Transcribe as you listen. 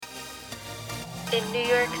In New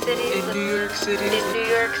York City, the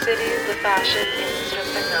Fashion Institute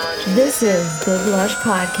of Technology. This is the Blush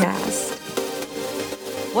Podcast.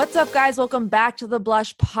 What's up, guys? Welcome back to the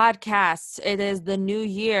Blush Podcast. It is the new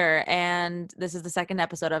year, and this is the second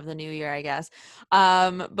episode of the new year, I guess.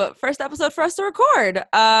 But first episode for us to record.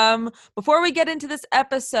 Before we get into this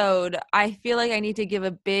episode, I feel like I need to give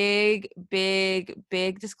a big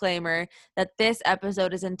disclaimer that this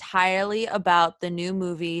episode is entirely about the new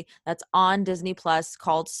movie that's on Disney Plus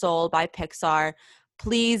called Soul by Pixar.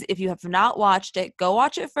 Please, if you have not watched it, go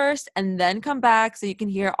watch it first and then come back so you can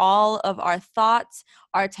hear all of our thoughts,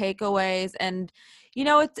 our takeaways, and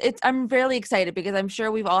I'm really excited because I'm sure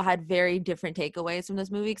we've all had very different takeaways from this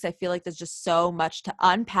movie because I feel like there's just so much to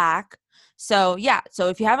unpack. So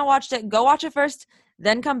if you haven't watched it, go watch it first,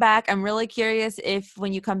 then come back. I'm really curious if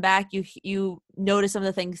when you come back you notice some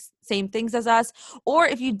of the same things as us, or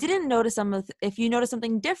if you didn't notice if you notice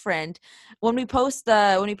something different. When we post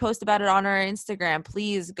about it on our Instagram,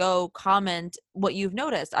 please go comment what you've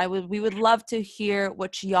noticed. We would love to hear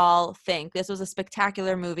what y'all think. This was a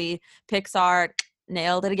spectacular movie. Pixar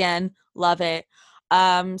nailed it again. Love it.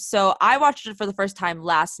 So I watched it for the first time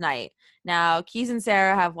last night. Now, Keys and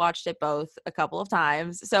Sarah have watched it both a couple of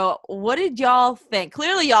times. So what did y'all think?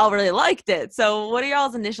 Clearly, y'all really liked it. So what are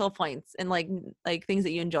y'all's initial points and like things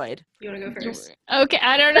that you enjoyed? You want to go first? Okay,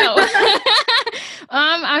 I don't know.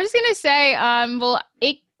 I was going to say, I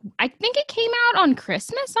think it came out on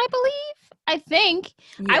Christmas, I believe. I think.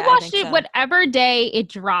 Yeah, I watched think it so. Whatever day it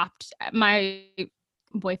dropped. My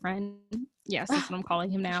boyfriend, yes, that's what I'm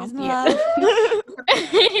calling him now. She's in Yeah. love.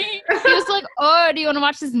 He was like, "Oh, do you want to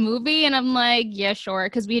watch this movie?" And I'm like, "Yeah, sure."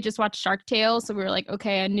 Because we had just watched Shark Tale, so we were like,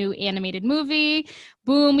 "Okay, a new animated movie."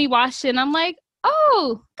 Boom, we watched it, and I'm like,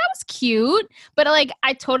 "Oh, that was cute." But like,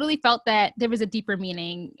 I totally felt that there was a deeper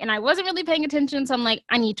meaning, and I wasn't really paying attention. So I'm like,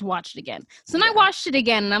 I need to watch it again. So then I watched it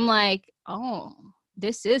again, and I'm like, "Oh,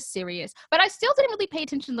 this is serious." But I still didn't really pay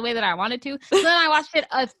attention the way that I wanted to. So then I watched it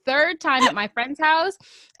a third time at my friend's house,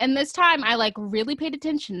 and this time I like really paid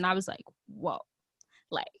attention, and I was like, "Whoa."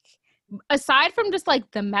 Like, aside from just like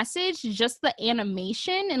the message, just the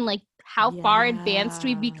animation and like how far advanced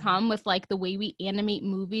we've become with like the way we animate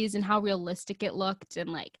movies and how realistic it looked,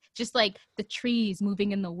 and like just like the trees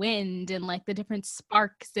moving in the wind and like the different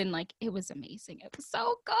sparks, and like it was amazing. It was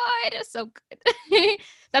so good. It was so good.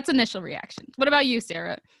 That's initial reaction. What about you,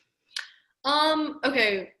 Sarah?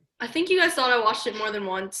 Okay. I think you guys thought I watched it more than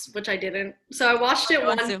once, which I didn't. So I watched it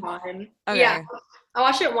one time. Okay. Yeah. I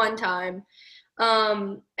watched it one time.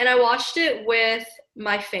 And I watched it with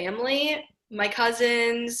my family, my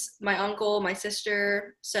cousins, my uncle, my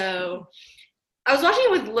sister. So I was watching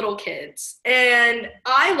it with little kids, and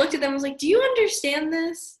I looked at them and was like, "Do you understand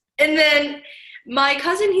this?" And then my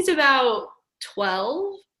cousin, he's about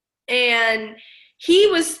 12, and he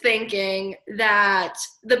was thinking that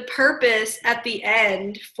the purpose at the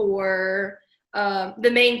end for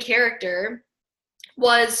the main character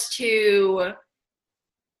was to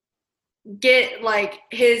get like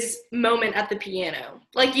his moment at the piano.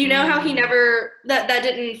 Like, you know how he never that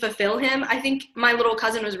didn't fulfill him. I think my little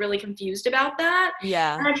cousin was really confused about that.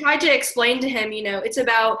 Yeah. And I tried to explain to him, it's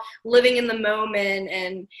about living in the moment.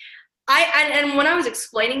 And and when I was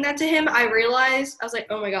explaining that to him, I realized, I was like,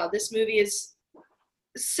 oh my God, this movie is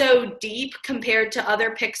so deep compared to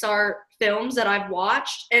other Pixar films that I've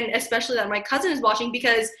watched, and especially that my cousin is watching,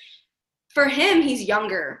 because for him, he's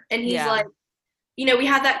younger and he's like, we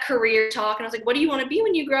had that career talk, and I was like, what do you want to be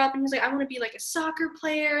when you grow up? And he's like, I want to be like a soccer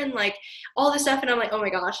player and like all this stuff. And I'm like, oh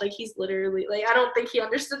my gosh, like he's literally like, I don't think he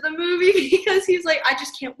understood the movie, because he's like, I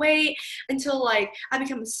just can't wait until like I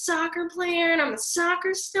become a soccer player and I'm a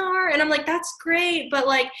soccer star. And I'm like, that's great, but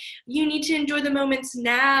like you need to enjoy the moments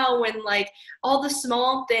now and like all the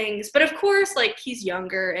small things. But of course, like he's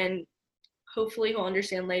younger and hopefully he'll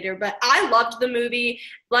understand later. But I loved the movie.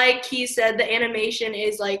 Like he said, the animation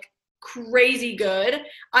is like crazy good.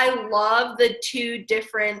 I love the two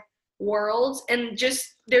different worlds, and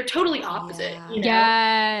just they're totally opposite.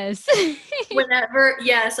 Yes.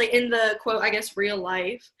 Like in the quote, I guess, real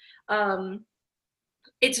life,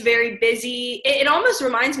 it's very busy. It almost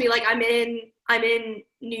reminds me like I'm in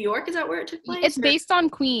New York. Is that where it took place? It's based on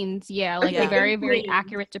Queens. Yeah, like a very, very Queens.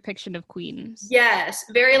 accurate depiction of Queens. Yes,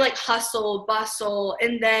 very like hustle, bustle,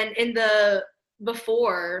 and then in the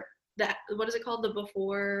before. What is it called? The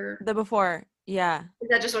before, yeah. Is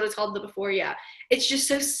that just what it's called? The before, yeah. It's just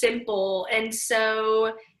so simple and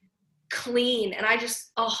so clean, and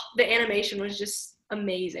the animation was just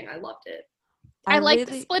amazing. I loved it. I like the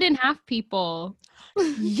really split in half people.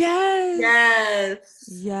 yes. Yes.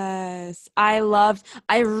 Yes.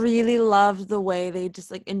 I really loved the way they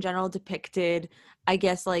just like in general depicted, I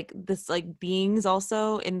guess, like this like beings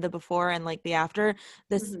also in the before and like the after.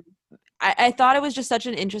 This Mhm. I thought it was just such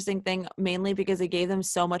an interesting thing, mainly because it gave them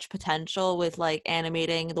so much potential with like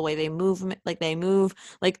animating the way they move,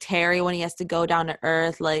 like Terry when he has to go down to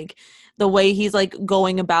Earth, like the way he's like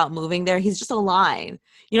going about moving there. He's just a line.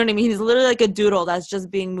 You know what I mean? He's literally like a doodle that's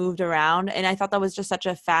just being moved around. And I thought that was just such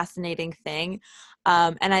a fascinating thing.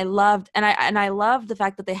 And I loved the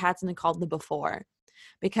fact that they had something called the before,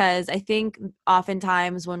 because I think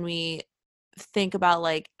oftentimes when we think about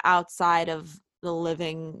like outside of the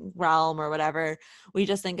living realm or whatever, we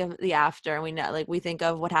just think of the after, and we know like we think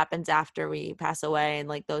of what happens after we pass away and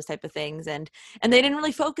like those type of things, and they didn't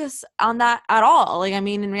really focus on that at all. Like, I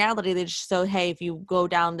mean, in reality they just showed, hey, if you go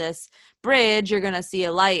down this bridge you're gonna see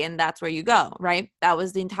a light and that's where you go, right? That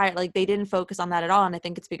was the entire, like, they didn't focus on that at all. And I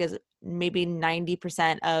think it's because maybe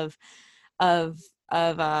 90% of of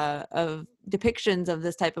depictions of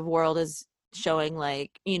this type of world is showing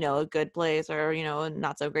like, you know, a good place or, you know, a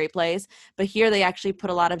not so great place. But here they actually put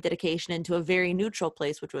a lot of dedication into a very neutral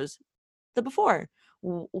place, which was the before,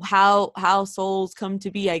 how souls come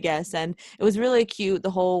to be, I guess. And it was really cute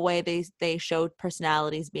the whole way they showed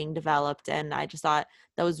personalities being developed, and I just thought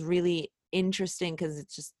that was really interesting because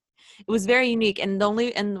it was very unique. And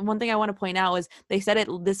one thing I want to point out was they said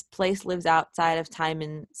this place lives outside of time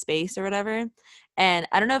and space or whatever. And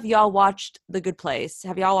I don't know if y'all watched The Good Place.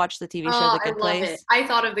 Have y'all watched the TV show Oh, The I Good love it. Place? I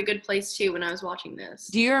thought of The Good Place too when I was watching this.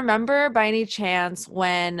 Do you remember by any chance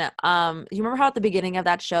when you remember how at the beginning of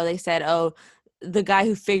that show they said, "Oh, the guy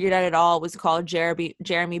who figured out it all was called Jeremy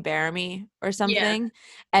Bearimy or Yeah. something,"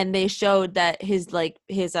 and they showed that his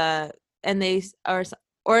and they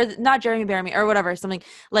or not Jeremy Bearimy or whatever, something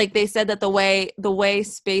like they said that the way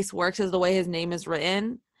space works is the way his name is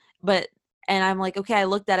written, but and I'm like, okay, I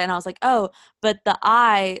looked at it and I was like, oh, but the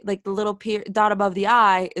I, like the little dot above the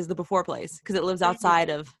I, is the before place because it lives Mhm. outside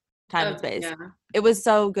of time and Oh, space. yeah. It was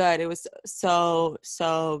so good. It was so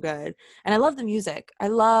good. And I love the music. I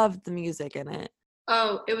loved the music in it.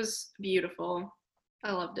 Oh, it was beautiful.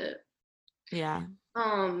 I loved it. Yeah.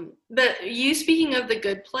 But you speaking of The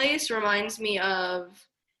Good Place reminds me of,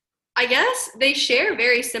 I guess they share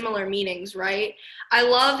very similar meanings, right? I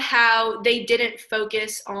love how they didn't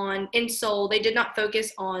focus on, in Soul, they did not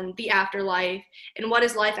focus on the afterlife and what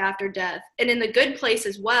is life after death. And in The Good Place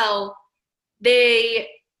as well, they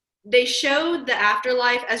they showed the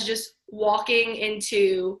afterlife as just walking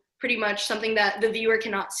into pretty much something that the viewer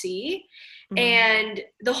cannot see. Mhm. And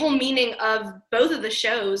the whole meaning of both of the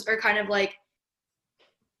shows are kind of like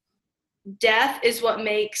death is what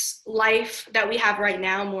makes life that we have right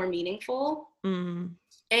now more meaningful. Mhm.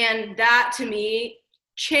 And that to me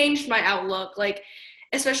changed my outlook, like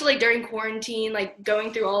especially during quarantine, like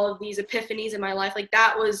going through all of these epiphanies in my life, like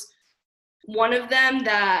that was one of them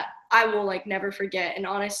that I will like never forget, and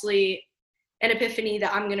honestly an epiphany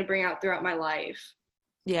that I'm going to bring out throughout my life.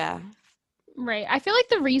 Yeah. Right. I feel like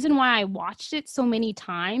the reason why I watched it so many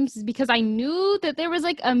times is because I knew that there was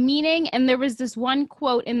like a meaning, and there was this one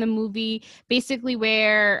quote in the movie basically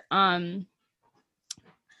where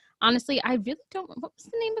honestly, I really don't. What was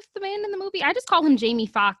the name of the man in the movie? I just call him Jamie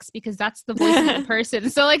Foxx because that's the voice of the person.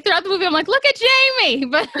 So like throughout the movie, I'm like, look at Jamie.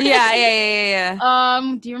 But Yeah.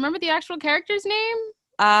 do you remember the actual character's name?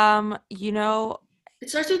 You know,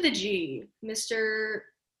 It starts with a G. Mr.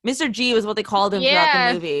 G was what they called him throughout the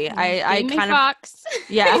Yeah, movie. I Jamie kind of, Foxx.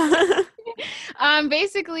 yeah.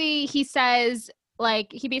 Basically, he says,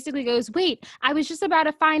 like, he basically goes, wait, I was just about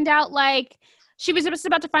to find out, like, she was just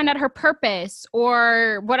about to find out her purpose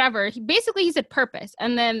or whatever. He said purpose.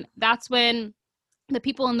 And then that's when the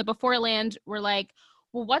people in the before land were like,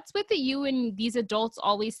 well, what's with you and these adults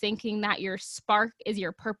always thinking that your spark is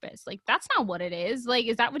your purpose? Like, that's not what it is. Like,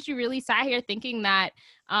 is that what you really sat here thinking, that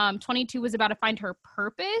 22 was about to find her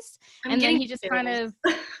purpose? I'm And then getting he just kind chills.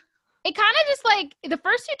 of, it kind of just like the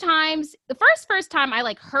first few times, the first time I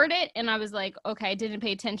like heard it and I was like, okay, I didn't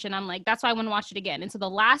pay attention. I'm like, that's why I want to watch it again. And so the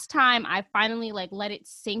last time I finally like let it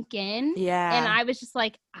sink in, and Yeah. I was just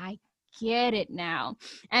like, I get it now.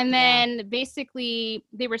 And Yeah. then basically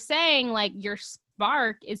they were saying like your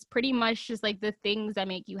spark is pretty much just like the things that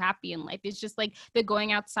make you happy in life. It's just like the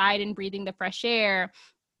going outside and breathing the fresh air.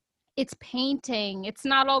 it's painting. It's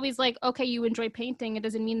not always like, okay, you enjoy painting. It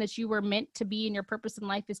doesn't mean that you were meant to be, and your purpose in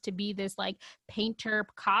life is to be this like painter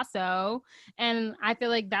Picasso. And I feel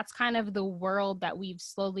like that's kind of the world that we've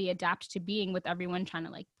slowly adapted to being, with everyone trying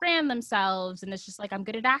to like brand themselves. And it's just like, I'm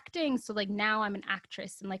good at acting, so like now I'm an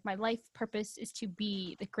actress, and like my life purpose is to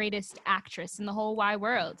be the greatest actress in the whole wide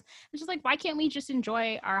world. It's just like, why can't we just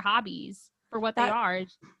enjoy our hobbies for what they That- are?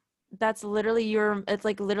 That's literally it's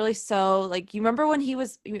like literally so like, you remember when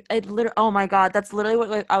oh my God, that's literally what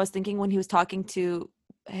like, I was thinking when he was talking to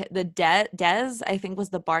the Des, I think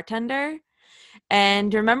was the bartender.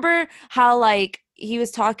 And remember how like he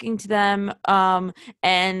was talking to them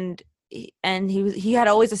and he had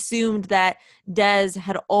always assumed that Des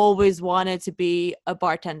had always wanted to be a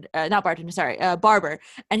bartender, not bartender, sorry, a barber.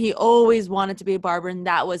 And he always wanted to be a barber, and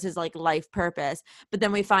that was his like life purpose. But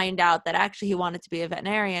then we find out that actually he wanted to be a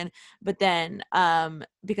veterinarian. But then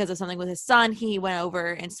because of something with his son, he went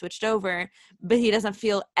over and switched over. But he doesn't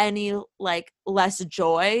feel any like less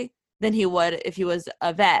joy than he would if he was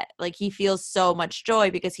a vet. Like he feels so much joy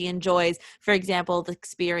because he enjoys, for example, the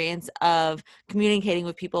experience of communicating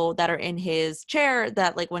with people that are in his chair,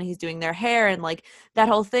 that like when he's doing their hair and like that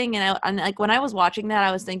whole thing. And like when I was watching that,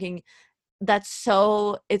 I was thinking it's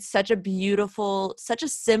such a beautiful, such a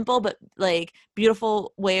simple but like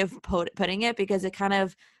beautiful way of putting it, because it kind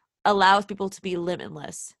of allows people to be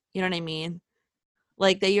limitless. You know what I mean?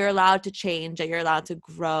 Like that you're allowed to change, that you're allowed to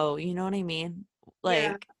grow. You know what I mean?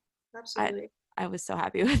 Like Absolutely. I was so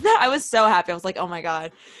happy with that. I was so happy. I was like, oh my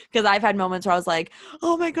God. Because I've had moments where I was like,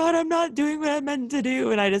 oh my God, I'm not doing what I'm meant to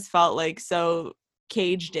do. And I just felt like so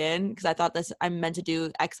caged in because I thought I'm meant to do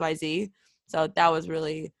XYZ. So that was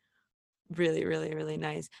really, really, really, really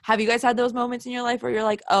nice. Have you guys had those moments in your life where you're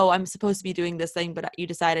like, oh, I'm supposed to be doing this thing, but you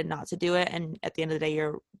decided not to do it, and at the end of the day,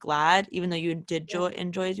 you're glad, even though you did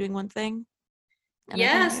enjoy doing one thing?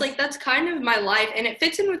 Yes, like that's kind of my life. And it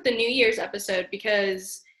fits in with the New Year's episode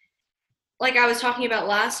because, like I was talking about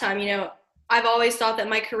last time, I've always thought that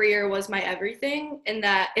my career was my everything, and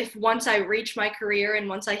that if once I reach my career and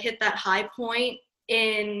once I hit that high point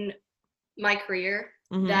in my career,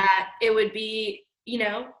 that it would be,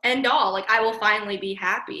 end all. Like I will finally be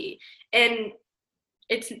happy. And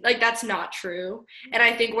it's like that's not true. And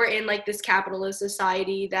I think we're in like this capitalist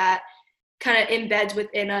society that kind of embeds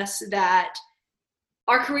within us that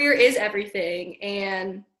our career is everything,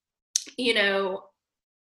 and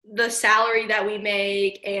the salary that we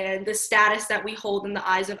make and the status that we hold in the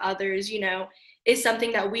eyes of others, is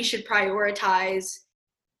something that we should prioritize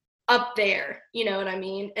up there, you know what I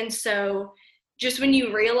mean? And so just when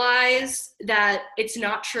you realize that it's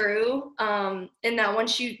not true, and that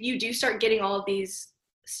once you do start getting all of these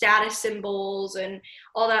status symbols and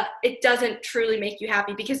all that, it doesn't truly make you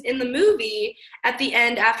happy. Because in the movie, at the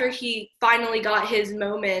end, after he finally got his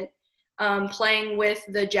moment playing with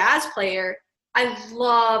the jazz player,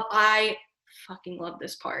 I fucking love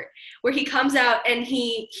this part where he comes out and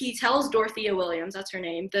he tells Dorothea Williams, that's her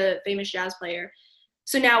name, the famous jazz player,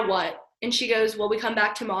 so now what? And she goes, well, we come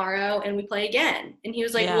back tomorrow and we play again. And he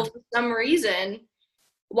was like, well, for some reason,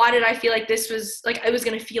 why did I feel like this was like, it was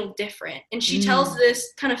going to feel different? And she tells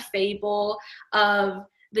this kind of fable of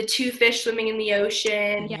the two fish swimming in the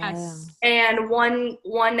ocean. Yes. And one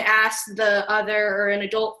asks the other, or an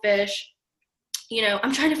adult fish,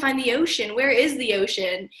 I'm trying to find the ocean. Where is the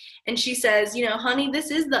ocean? And she says, honey,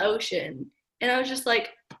 this is the ocean. And I was just like,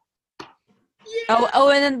 yeah.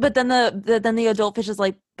 And then the adult fish is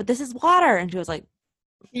like, but this is water. And she was like,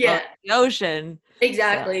 yeah, the ocean.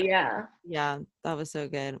 Exactly. So, yeah, that was so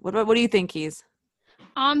good. What do you think, Keys?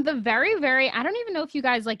 The very, very, I don't even know if you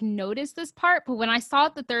guys like noticed this part, but when I saw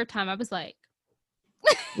it the third time, I was like,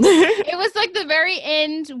 it was like the very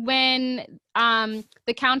end when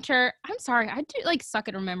the counter, I'm sorry, I do like suck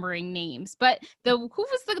at remembering names, but who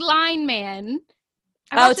was the line man?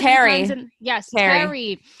 Terry. Yes,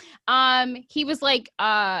 Terry. He was like,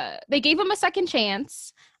 they gave him a second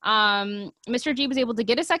chance. Mr. G was able to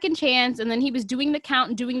get a second chance, and then he was doing the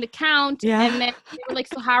count. Yeah. And then they were like,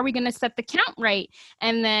 so how are we going to set the count right?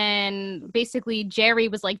 And then basically Jerry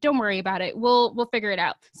was like, don't worry about it. We'll figure it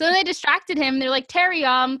out. So then they distracted him. They're like, Terry,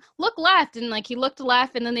 look left. And like, he looked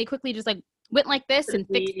left, and then they quickly just like went like this and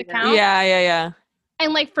fixed the count. Yeah.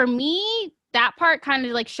 And like, for me, that part kind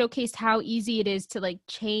of like showcased how easy it is to like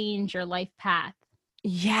change your life path.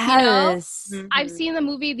 Yes. I've seen the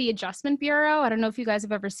movie The Adjustment Bureau. I don't know if you guys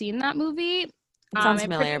have ever seen that movie. It sounds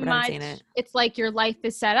And familiar, pretty but I haven't much seen it. it's like your life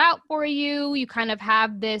is set out for you. You kind of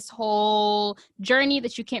have this whole journey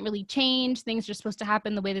that you can't really change. Things are supposed to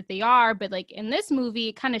happen the way that they are. But like in this movie,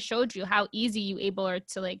 it kind of showed you how easy you able are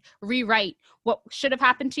to like rewrite what should have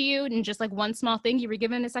happened to you. And just like one small thing, you were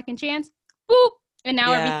given a second chance. Boop. And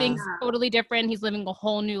now Yeah. everything's totally different. He's living a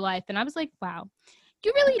whole new life. And I was like, wow,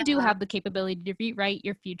 you really do have the capability to rewrite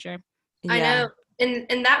your future. I Yeah. know.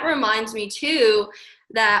 And that reminds me too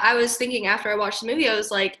that I was thinking after I watched the movie, I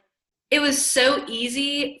was like, it was so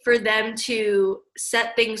easy for them to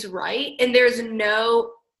set things right, and there's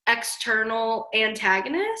no external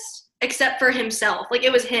antagonist except for himself. Like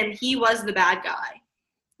it was him. He was the bad guy.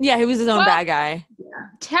 Yeah, he was his own Well, bad guy.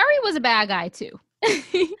 Terry was a bad guy too.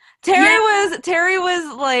 Terry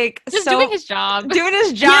was like Just so doing his job. doing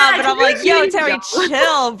his job, Yeah, and I'm Terry like, was yo, doing his Terry, job.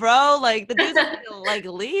 chill, bro. Like the dude's like,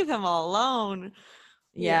 leave him alone.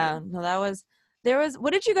 Yeah, no,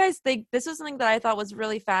 what did you guys think? This was something that I thought was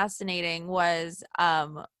really fascinating was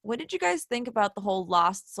what did you guys think about the whole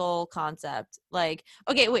lost soul concept? Like,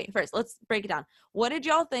 okay, wait, first let's break it down. What did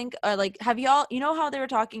y'all think, or like have y'all, you know how they were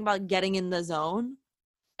talking about getting in the zone?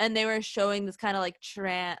 And they were showing this kind of like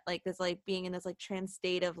like this like being in this like trance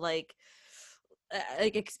state of like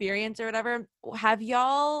experience or whatever. Have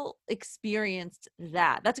y'all experienced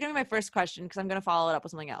that? That's gonna be my first question because I'm gonna follow it up with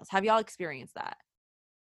something else. Have y'all experienced that?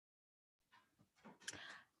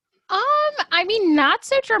 I mean, not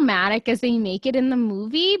so dramatic as they make it in the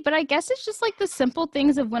movie, but I guess it's just like the simple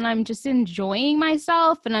things of when I'm just enjoying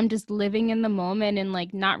myself and I'm just living in the moment and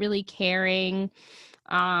like not really caring.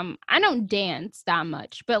 I don't dance that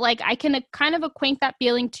much, but like I can kind of acquaint that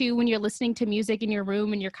feeling to when you're listening to music in your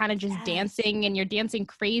room and you're kind of just dancing and you're dancing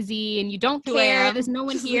crazy and you don't 2 care. a.m. There's no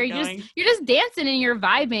one Just here. going. You're just dancing and you're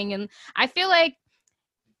vibing. And I feel like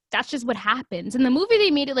that's just what happens. In the movie,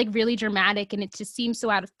 they made it like really dramatic and it just seems so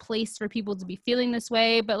out of place for people to be feeling this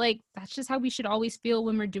way. But like, that's just how we should always feel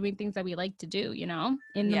when we're doing things that we like to do, you know,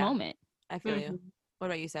 in the moment. I feel you. What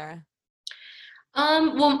about you, Sarah?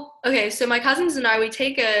 Well, okay, so my cousins and I, we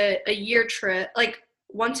take a year trip, like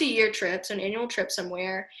once a year trip, so an annual trip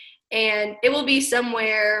somewhere, and it will be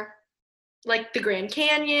somewhere like the Grand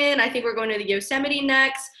Canyon. I think we're going to the Yosemite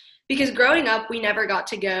next, because growing up, we never got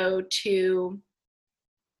to go to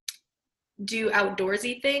do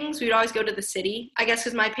outdoorsy things. We'd always go to the city, I guess,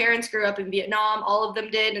 because my parents grew up in Vietnam, all of them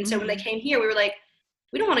did, and so when they came here, we were like,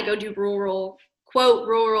 we don't want to go do rural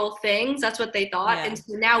things. That's what they thought. Yeah. And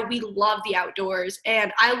so now we love the outdoors,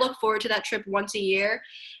 and I look forward to that trip once a year.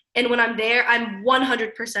 And when I'm there, I'm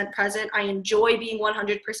 100% present. I enjoy being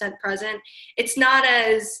 100% present. It's not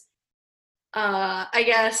as I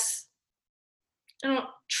guess, I don't know,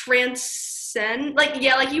 transcend, like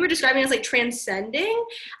you were describing it as like transcending.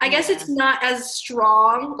 I guess it's not as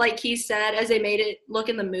strong, like he said, as they made it look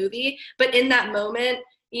in the movie, but in that moment,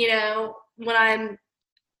 you know, when I'm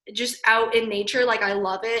just out in nature, like I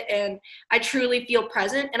love it and I truly feel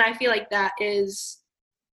present. And I feel like that is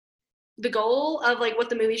the goal of like what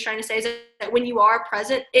the movie's trying to say, is that when you are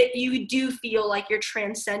present, you do feel like you're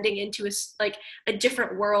transcending into a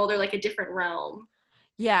different world or like a different realm.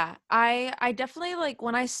 Yeah, I definitely, like,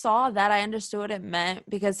 when I saw that, I understood what it meant,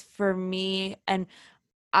 because for me, and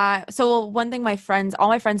so one thing all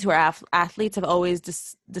my friends who are athletes have always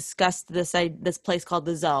discussed this place called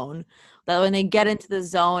the zone, that when they get into the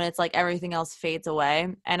zone, it's like everything else fades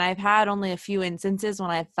away. And I've had only a few instances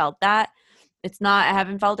when I felt that. I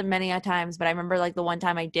haven't felt it many a times, but I remember like the one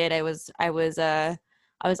time I did, I was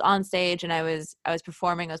on stage and I was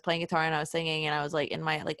performing, I was playing guitar and I was singing, and I was like in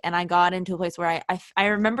my, like, and I got into a place where I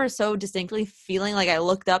remember so distinctly feeling like I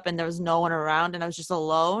looked up and there was no one around and I was just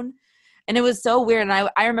alone. And it was so weird. And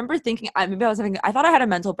I remember thinking, I thought I had a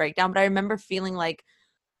mental breakdown, but I remember feeling like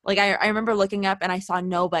I remember looking up and I saw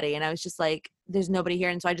nobody, and I was just like, there's nobody here.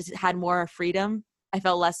 And so I just had more freedom. I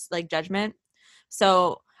felt less like judgment.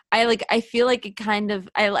 So I feel like it kind of,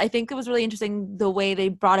 I think it was really interesting the way they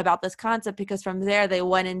brought about this concept, because from there they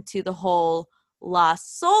went into the whole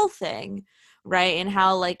lost soul thing, right? And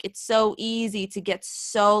how like it's so easy to get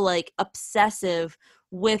so like obsessive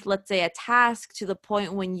with, let's say, a task, to the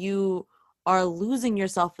point when you are losing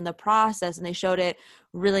yourself in the process. And they showed it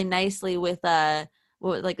really nicely with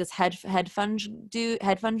like this hedge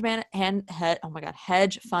fund manager,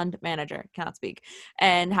 cannot speak,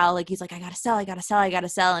 and how like he's like, I gotta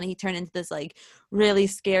sell, and he turned into this like really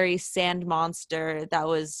scary sand monster that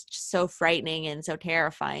was just so frightening and so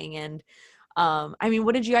terrifying. And I mean,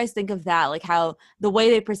 what did you guys think of that? Like how the way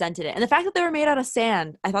they presented it, and the fact that they were made out of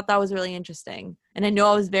sand, I thought that was really interesting, and I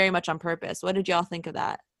know it was very much on purpose. What did y'all think of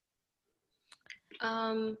that?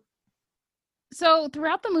 So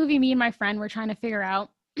throughout the movie, me and my friend were trying to figure out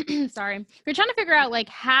sorry, we were trying to figure out like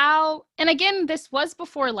how, and again, this was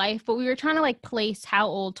before life, but we were trying to like place how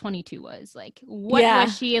old 22 was, like what Yeah.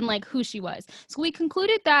 was she and like who she was. So we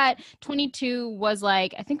concluded that 22 was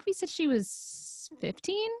like, I think we said she was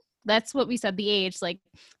 15. That's what we said, the age, like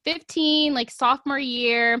 15, like sophomore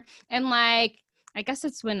year. And like, I guess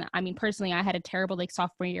it's when, I mean, personally, I had a terrible like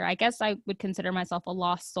sophomore year. I guess I would consider myself a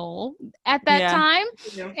lost soul at that Yeah. time.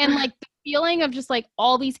 Yeah. And like the feeling of just like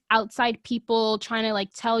all these outside people trying to like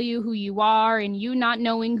tell you who you are and you not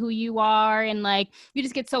knowing who you are. And like you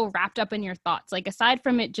just get so wrapped up in your thoughts. Like aside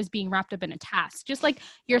from it just being wrapped up in a task, just like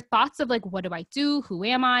your thoughts of like, what do I do? Who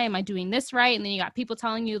am I? Am I doing this right? And then you got people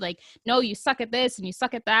telling you like, no, you suck at this and you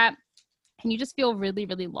suck at that. And you just feel really,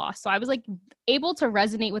 really lost. So I was like able to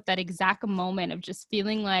resonate with that exact moment of just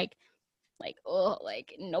feeling like, oh,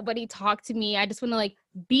 like nobody talked to me. I just want to like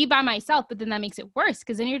be by myself. But then that makes it worse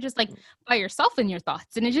because then you're just like by yourself in your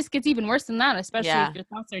thoughts. And it just gets even worse than that, especially if your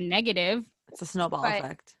thoughts are negative. It's a snowball But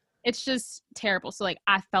effect. it's just terrible. So like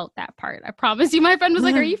I felt that part. I promise you. My friend was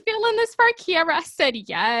like, are you feeling this part, Kiara? I said,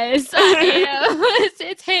 yes, I am.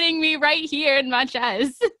 It's hitting me right here in my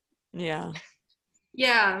chest. Yeah.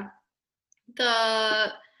 Yeah.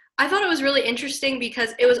 I thought it was really interesting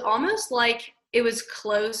because it was almost like it was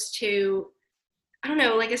close to, I don't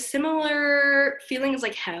know, like a similar feeling as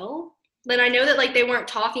like hell. Then I know that like they weren't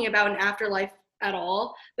talking about an afterlife at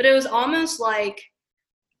all, but it was almost like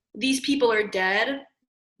these people are dead,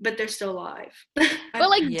 but they're still alive. But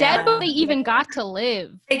like dead, but they even got to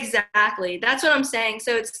live. Exactly. That's what I'm saying.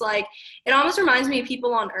 So it's like, it almost reminds me of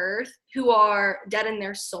people on Earth who are dead in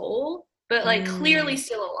their soul, but like clearly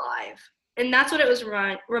still alive. And that's what it was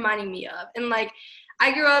reminding me of. And like,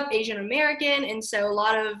 I grew up Asian American, and so a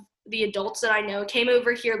lot of the adults that I know came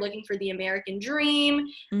over here looking for the American dream,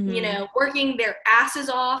 you know, working their asses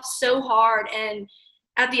off so hard. And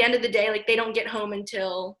at the end of the day, like they don't get home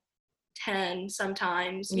until 10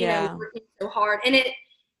 sometimes, you know, working so hard. And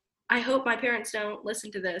I hope my parents don't listen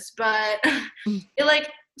to this, but it like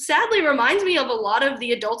sadly reminds me of a lot of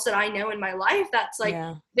the adults that I know in my life that's like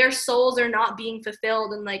their souls are not being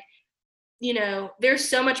fulfilled. And like, you know, there's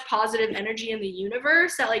so much positive energy in the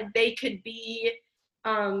universe that like they could be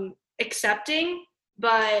accepting,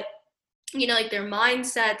 but you know, like their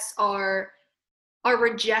mindsets are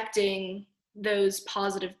rejecting those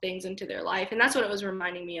positive things into their life. And that's what it was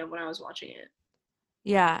reminding me of when I was watching it.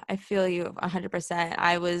 Yeah, I feel you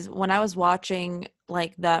 100%. When I was watching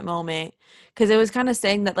like that moment, because it was kind of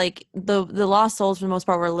saying that like the lost souls for the most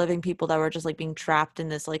part were living people that were just like being trapped in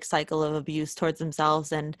this like cycle of abuse towards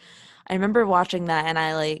themselves. And I remember watching that and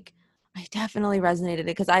I definitely resonated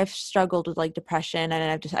because I've struggled with like depression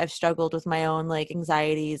and I've struggled with my own like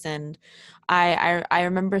anxieties. And I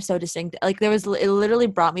remember so distinct, like it literally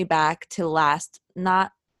brought me back to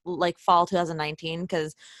not like fall 2019,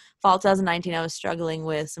 because fall 2019 I was struggling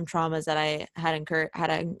with some traumas that I had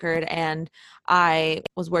incurred, and I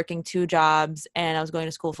was working 2 jobs and I was going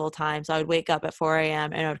to school full time. So I would wake up at 4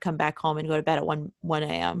 a.m. and I would come back home and go to bed at 1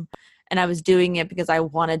 a.m. And I was doing it because I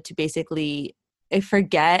wanted to basically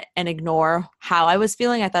forget and ignore how I was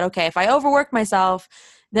feeling. I thought, okay, if I overwork myself,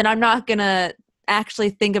 then I'm not gonna actually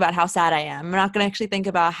think about how sad I am. I'm not gonna actually think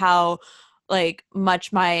about how like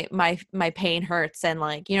much my pain hurts, and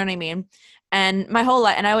like, you know what I mean? And my whole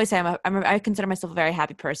life, and I always say I consider myself a very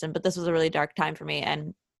happy person, but this was a really dark time for me.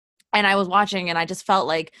 And I was watching and I just felt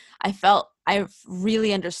like I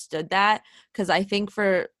really understood that, because I think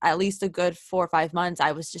for at least a good 4 or 5 months,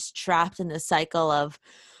 I was just trapped in this cycle of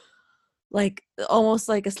like almost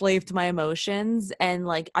like a slave to my emotions. And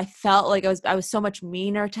like I felt like I was so much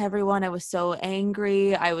meaner to everyone. I was so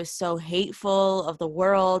angry. I was so hateful of the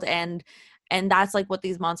world. And that's like what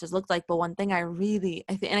these monsters looked like. But one thing I think,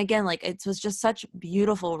 and again, like it was just such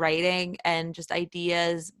beautiful writing and just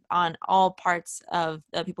ideas on all parts of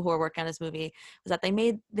the people who were working on this movie, was that they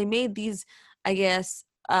made these, I guess,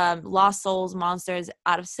 lost souls monsters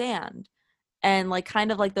out of sand. And like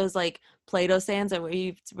kind of like those like Play-Doh sands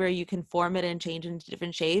where you can form it and change it into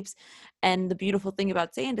different shapes. And the beautiful thing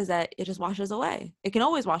about sand is that it just washes away. It can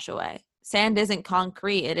always wash away. Sand isn't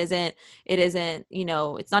concrete. It isn't, you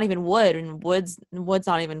know, it's not even wood, and wood's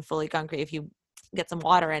not even fully concrete. If you get some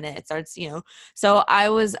water in it, it starts, you know. So I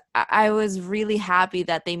was really happy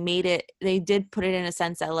that they did put it in a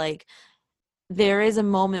sense that like there is a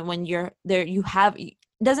moment when you're there, it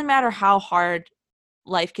doesn't matter how hard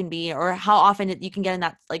life can be or how often you can get in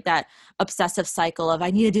that obsessive cycle of I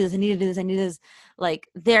need to do this, I need to do this, I need this. Like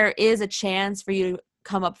there is a chance for you to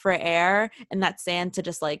come up for air and that sand to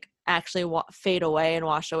just like actually fade away and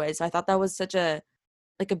wash away. So I thought that was such a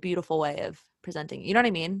beautiful way of presenting, you know what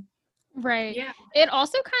I mean? Right. Yeah. It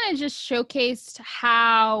also kind of just showcased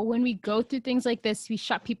how when we go through things like this, we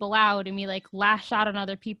shut people out and we like lash out on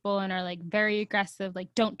other people and are like very aggressive,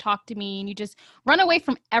 like don't talk to me. And you just run away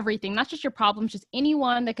from everything, not just your problems, just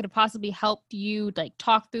anyone that could have possibly helped you like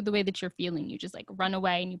talk through the way that you're feeling. You just like run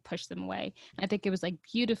away and you push them away. And I think it was like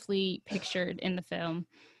beautifully pictured in the film.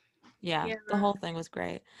 Yeah, Yeah. the whole thing was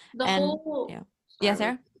great. The And whole yeah. sorry, Yeah,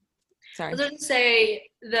 Sarah? I Sorry. was going to say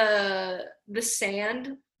the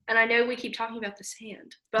sand, and I know we keep talking about the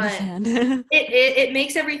sand, The but sand. it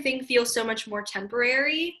makes everything feel so much more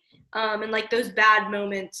temporary, and like those bad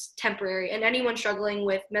moments temporary. And anyone struggling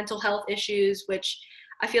with mental health issues, which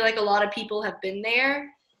I feel like a lot of people have been there,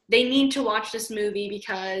 they need to watch this movie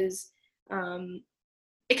because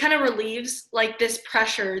it kind of relieves like this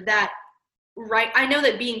pressure that, right, I know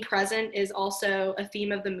that being present is also a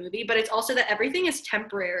theme of the movie, but it's also that everything is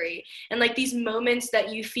temporary, and like these moments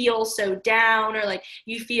that you feel so down, or like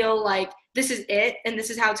you feel like this is it and this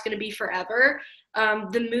is how it's going to be forever.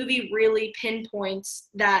 The movie really pinpoints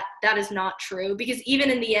that that is not true, because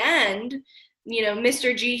even in the end, you know,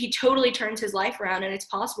 Mr. G, he totally turns his life around, and it's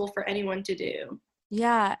possible for anyone to do.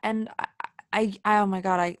 Yeah, and I oh my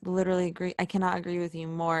God, I literally agree. I cannot agree with you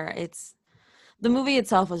more. It's the movie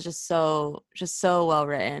itself was just so well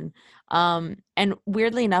written. And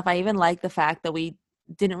weirdly enough, I even like the fact that we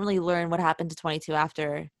didn't really learn what happened to 22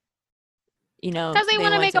 after, Because they they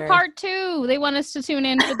want to went make to a Earth. part 2. They want us to tune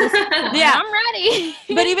in for this. Yeah. I'm ready.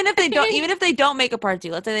 But even if they don't make a part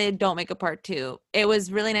 2, let's say they don't make a part 2, it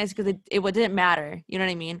was really nice because it didn't matter. You know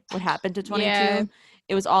what I mean? What happened to 22? Yeah.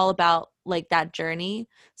 It was all about like that journey.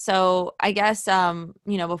 So I guess,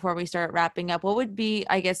 before we start wrapping up, what would be,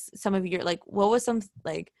 I guess, some of your, like, what was some,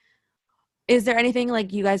 like, is there anything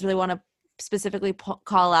like you guys really want to specifically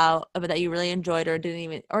call out about that you really enjoyed or didn't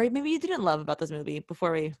even, or maybe you didn't love about this movie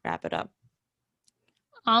before we wrap it up?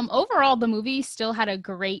 Overall, the movie still had a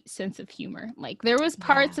great sense of humor. Like there was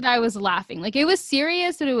parts that I was laughing. Like it was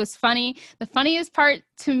serious, but it was funny. The funniest part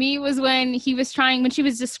to me was when she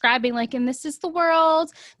was describing like, and this is the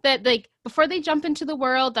world that like before they jump into the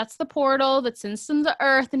world, that's the portal that sends them to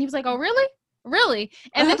Earth. And he was like, oh, really? Really?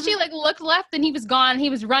 And then she like looked left and he was gone.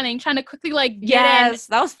 He was running, trying to quickly like get in. Yes,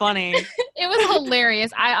 that was funny. It was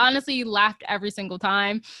hilarious. I honestly laughed every single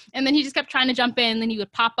time. And then he just kept trying to jump in. Then he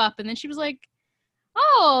would pop up. And then she was like,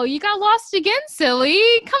 oh, you got lost again, silly.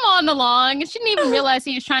 Come on along. And she didn't even realize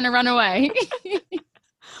he was trying to run away.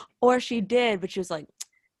 Or she did, but she was like,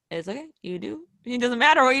 it's okay. You do. It doesn't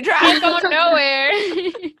matter what you I'm try. going nowhere.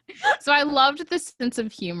 So I loved the sense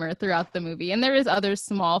of humor throughout the movie. And there is other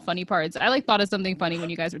small funny parts. I like thought of something funny when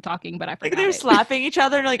you guys were talking, but I forgot Like they were it. slapping each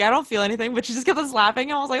other and like, I don't feel anything, but she just kept on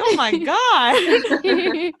slapping. And I was like, oh my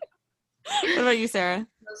God. What about you, Sarah?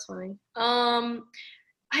 That's funny.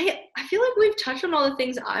 I feel like we've touched on all the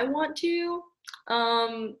things I want to.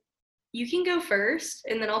 You can go first,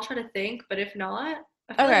 and then I'll try to think. But if not,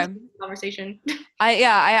 I feel like Okay. it's a conversation.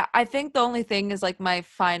 I think the only thing is like my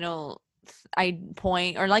final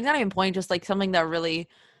point, or like not even point, just like something that really,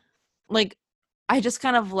 like, I just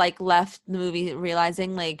kind of like left the movie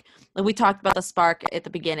realizing like we talked about the spark at the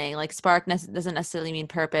beginning. Like spark doesn't necessarily mean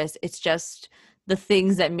purpose. It's just the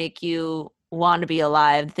things that make you want to be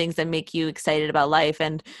alive, things that make you excited about life,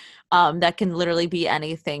 and that can literally be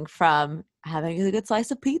anything from having a good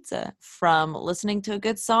slice of pizza, from listening to a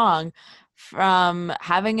good song, from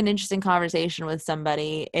having an interesting conversation with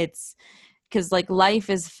somebody. It's because like life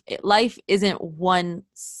isn't one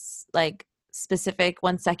like specific,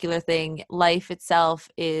 one secular thing. Life itself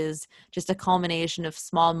is just a culmination of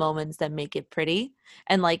small moments that make it pretty.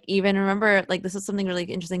 And like, even remember, like, this is something really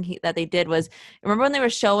interesting that they did was, remember when they were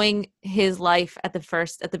showing his life at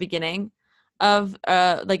the beginning of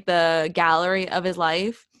like the gallery of his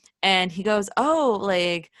life, and he goes, oh,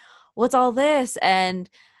 like, what's all this? And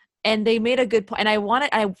they made a good point. And I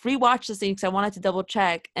rewatched the scene because I wanted to double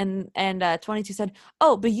check. And 22 said,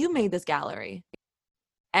 oh, but you made this gallery.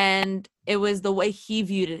 And it was the way he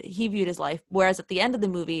viewed it. He viewed his life. Whereas at the end of the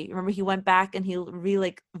movie, remember, he went back and he really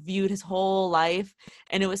like viewed his whole life.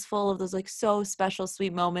 And it was full of those like so special,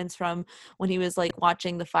 sweet moments, from when he was like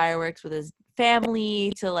watching the fireworks with his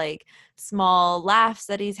family to like small laughs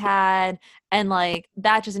that he's had. And like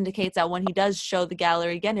that just indicates that when he does show the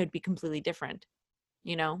gallery again, it would be completely different,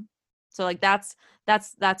 you know? So like that's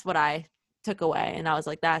what I took away. And I was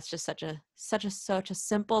like, that's just such a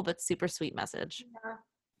simple but super sweet message. Yeah.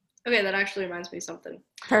 Okay, that actually reminds me of something.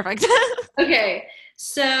 Perfect. Okay,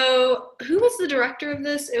 so who was the director of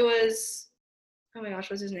this? It was, oh my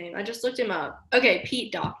gosh, what's his name? I just looked him up. Okay,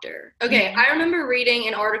 Pete Docter. Okay, Mm-hmm. I remember reading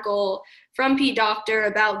an article from Pete Docter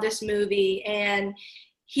about this movie, and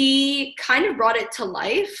he kind of brought it to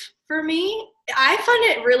life for me. I find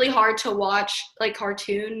it really hard to watch like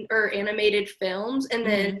cartoon or animated films and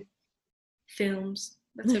then films.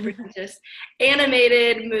 That's so pretentious.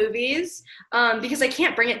 Animated movies, because I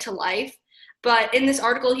can't bring it to life. But in this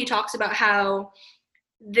article, he talks about how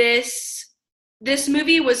this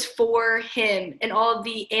movie was for him and all of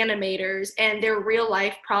the animators and their real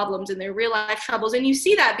life problems and their real life troubles. And you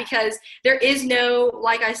see that because there is no,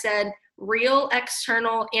 like I said, real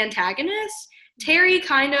external antagonist. Terry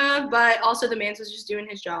kind of, but also the man was just doing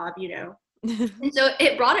his job, you know. And so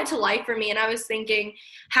it brought it to life for me. And I was thinking,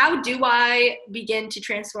 how do I begin to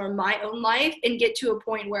transform my own life and get to a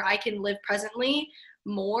point where I can live presently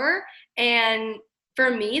more? And for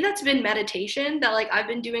me, that's been meditation that like I've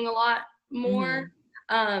been doing a lot more.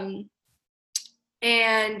 And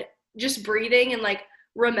just breathing and like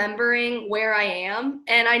remembering where I am.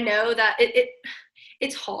 And I know that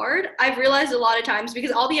it's hard. I've realized a lot of times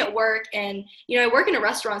because I'll be at work and, you know, I work in a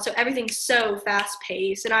restaurant, so everything's so fast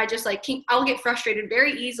paced and I just like, I'll get frustrated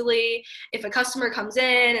very easily if a customer comes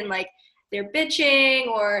in and like they're bitching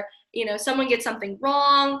or, you know, someone gets something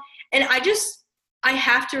wrong. And I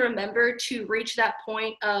have to remember to reach that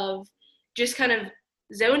point of just kind of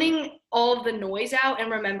zoning all of the noise out and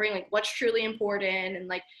remembering like what's truly important and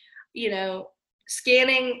like, you know,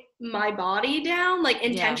 scanning my body down like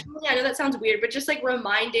intentionally. I know that sounds weird, but just like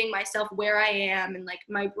reminding myself where I am and like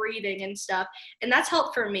my breathing and stuff. And that's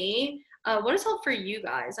helped for me. What has helped for you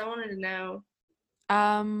guys? I wanted to know.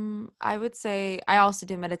 I would say I also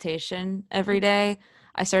do meditation every day.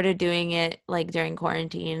 I started doing it like during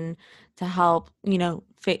quarantine to help, you know,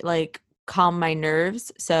 like calm my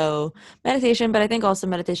nerves. So meditation, but I think also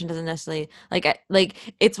meditation doesn't necessarily like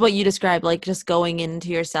it's what you described, like just going into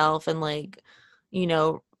yourself and like, you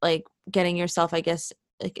know, like getting yourself, I guess,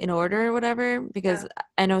 like in order or whatever, because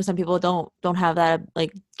I know some people don't have that,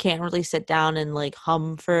 like can't really sit down and like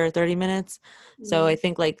hum for 30 minutes. So I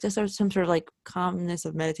think like just some sort of like calmness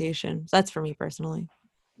of meditation. So that's for me personally.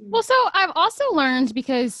 Well, so I've also learned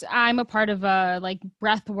because I'm a part of a like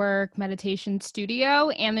breath work meditation studio,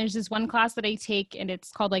 and there's this one class that I take and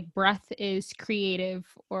it's called like breath is creative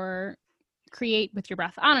or create with your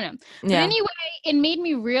breath. I don't know. But anyway, it made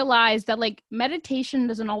me realize that like meditation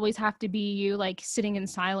doesn't always have to be you like sitting in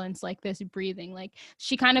silence like this breathing. Like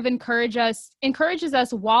she kind of encourages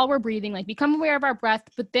us while we're breathing, like become aware of our breath,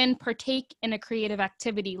 but then partake in a creative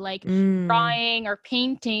activity like drawing or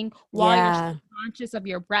painting while you're still conscious of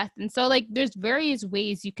your breath. And so like there's various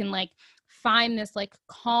ways you can like find this like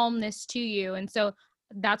calmness to you. And so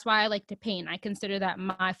that's why I like to paint. I consider that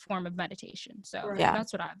my form of meditation. So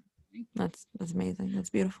that's what That's amazing. That's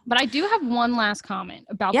beautiful. But I do have one last comment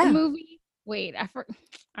about the movie. Wait, I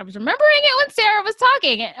was remembering it when Sarah was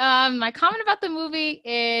talking. My comment about the movie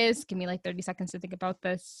is, give me like 30 seconds to think about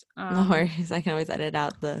this. No worries. I can always edit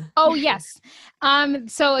out the. Oh, yes.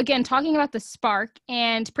 So again, talking about the spark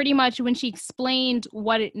and pretty much when she explained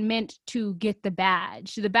what it meant to get the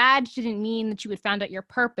badge didn't mean that you had found out your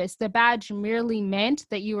purpose. The badge merely meant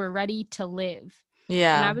that you were ready to live.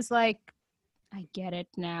 Yeah. And I was like, I get it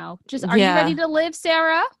now. Just, are you ready to live,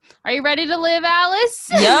 Sarah? Are you ready to live, Alice?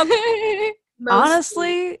 Yep.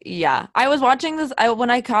 Honestly, yeah. I was watching this. When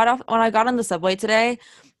I got on the subway today,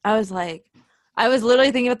 I was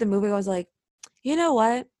literally thinking about the movie. I was like, you know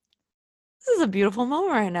what? This is a beautiful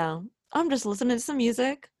moment right now. I'm just listening to some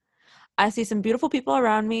music. I see some beautiful people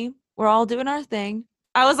around me. We're all doing our thing.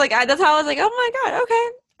 I was like, that's how I was like, oh my God,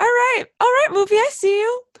 okay. All right, movie, I see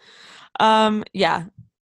you. Yeah.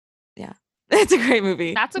 It's a great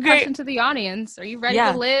movie. That's a question to the audience. Are you ready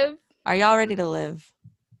to live? Are y'all ready to live?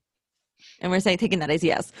 And we're taking that as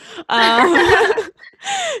yes.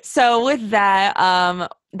 So with that,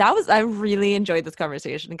 I really enjoyed this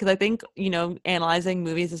conversation because I think, you know, analyzing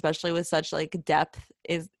movies, especially with such like depth,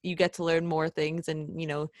 is you get to learn more things and, you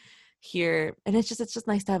know, hear, and it's just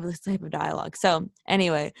nice to have this type of dialogue. So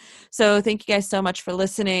anyway, so thank you guys so much for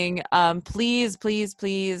listening. Please,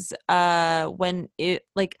 when it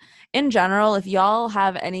like in general, if y'all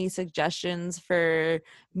have any suggestions for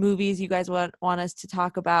movies you guys want us to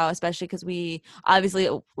talk about, especially because we obviously,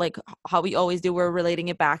 like how we always do, we're relating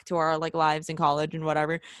it back to our like lives in college and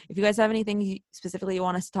whatever. If you guys have anything specifically you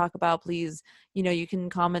want us to talk about, please, you know, you can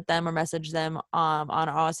comment them or message them on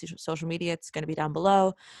our social media. It's going to be down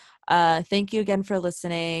below. Thank you again for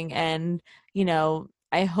listening, and you know,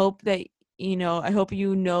 I hope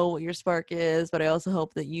you know what your spark is, but I also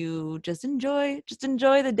hope that you just enjoy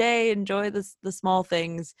the day, enjoy the small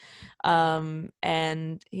things,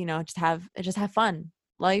 and you know, just have fun.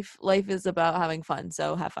 Life is about having fun,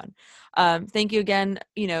 so have fun. Thank you again,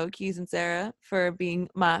 you know, Keys and Sarah, for being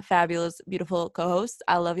my fabulous, beautiful co-hosts.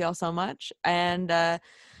 I love y'all so much, and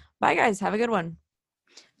Bye, guys. Have a good one.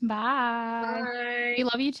 Bye. Bye. We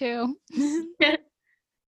love you too.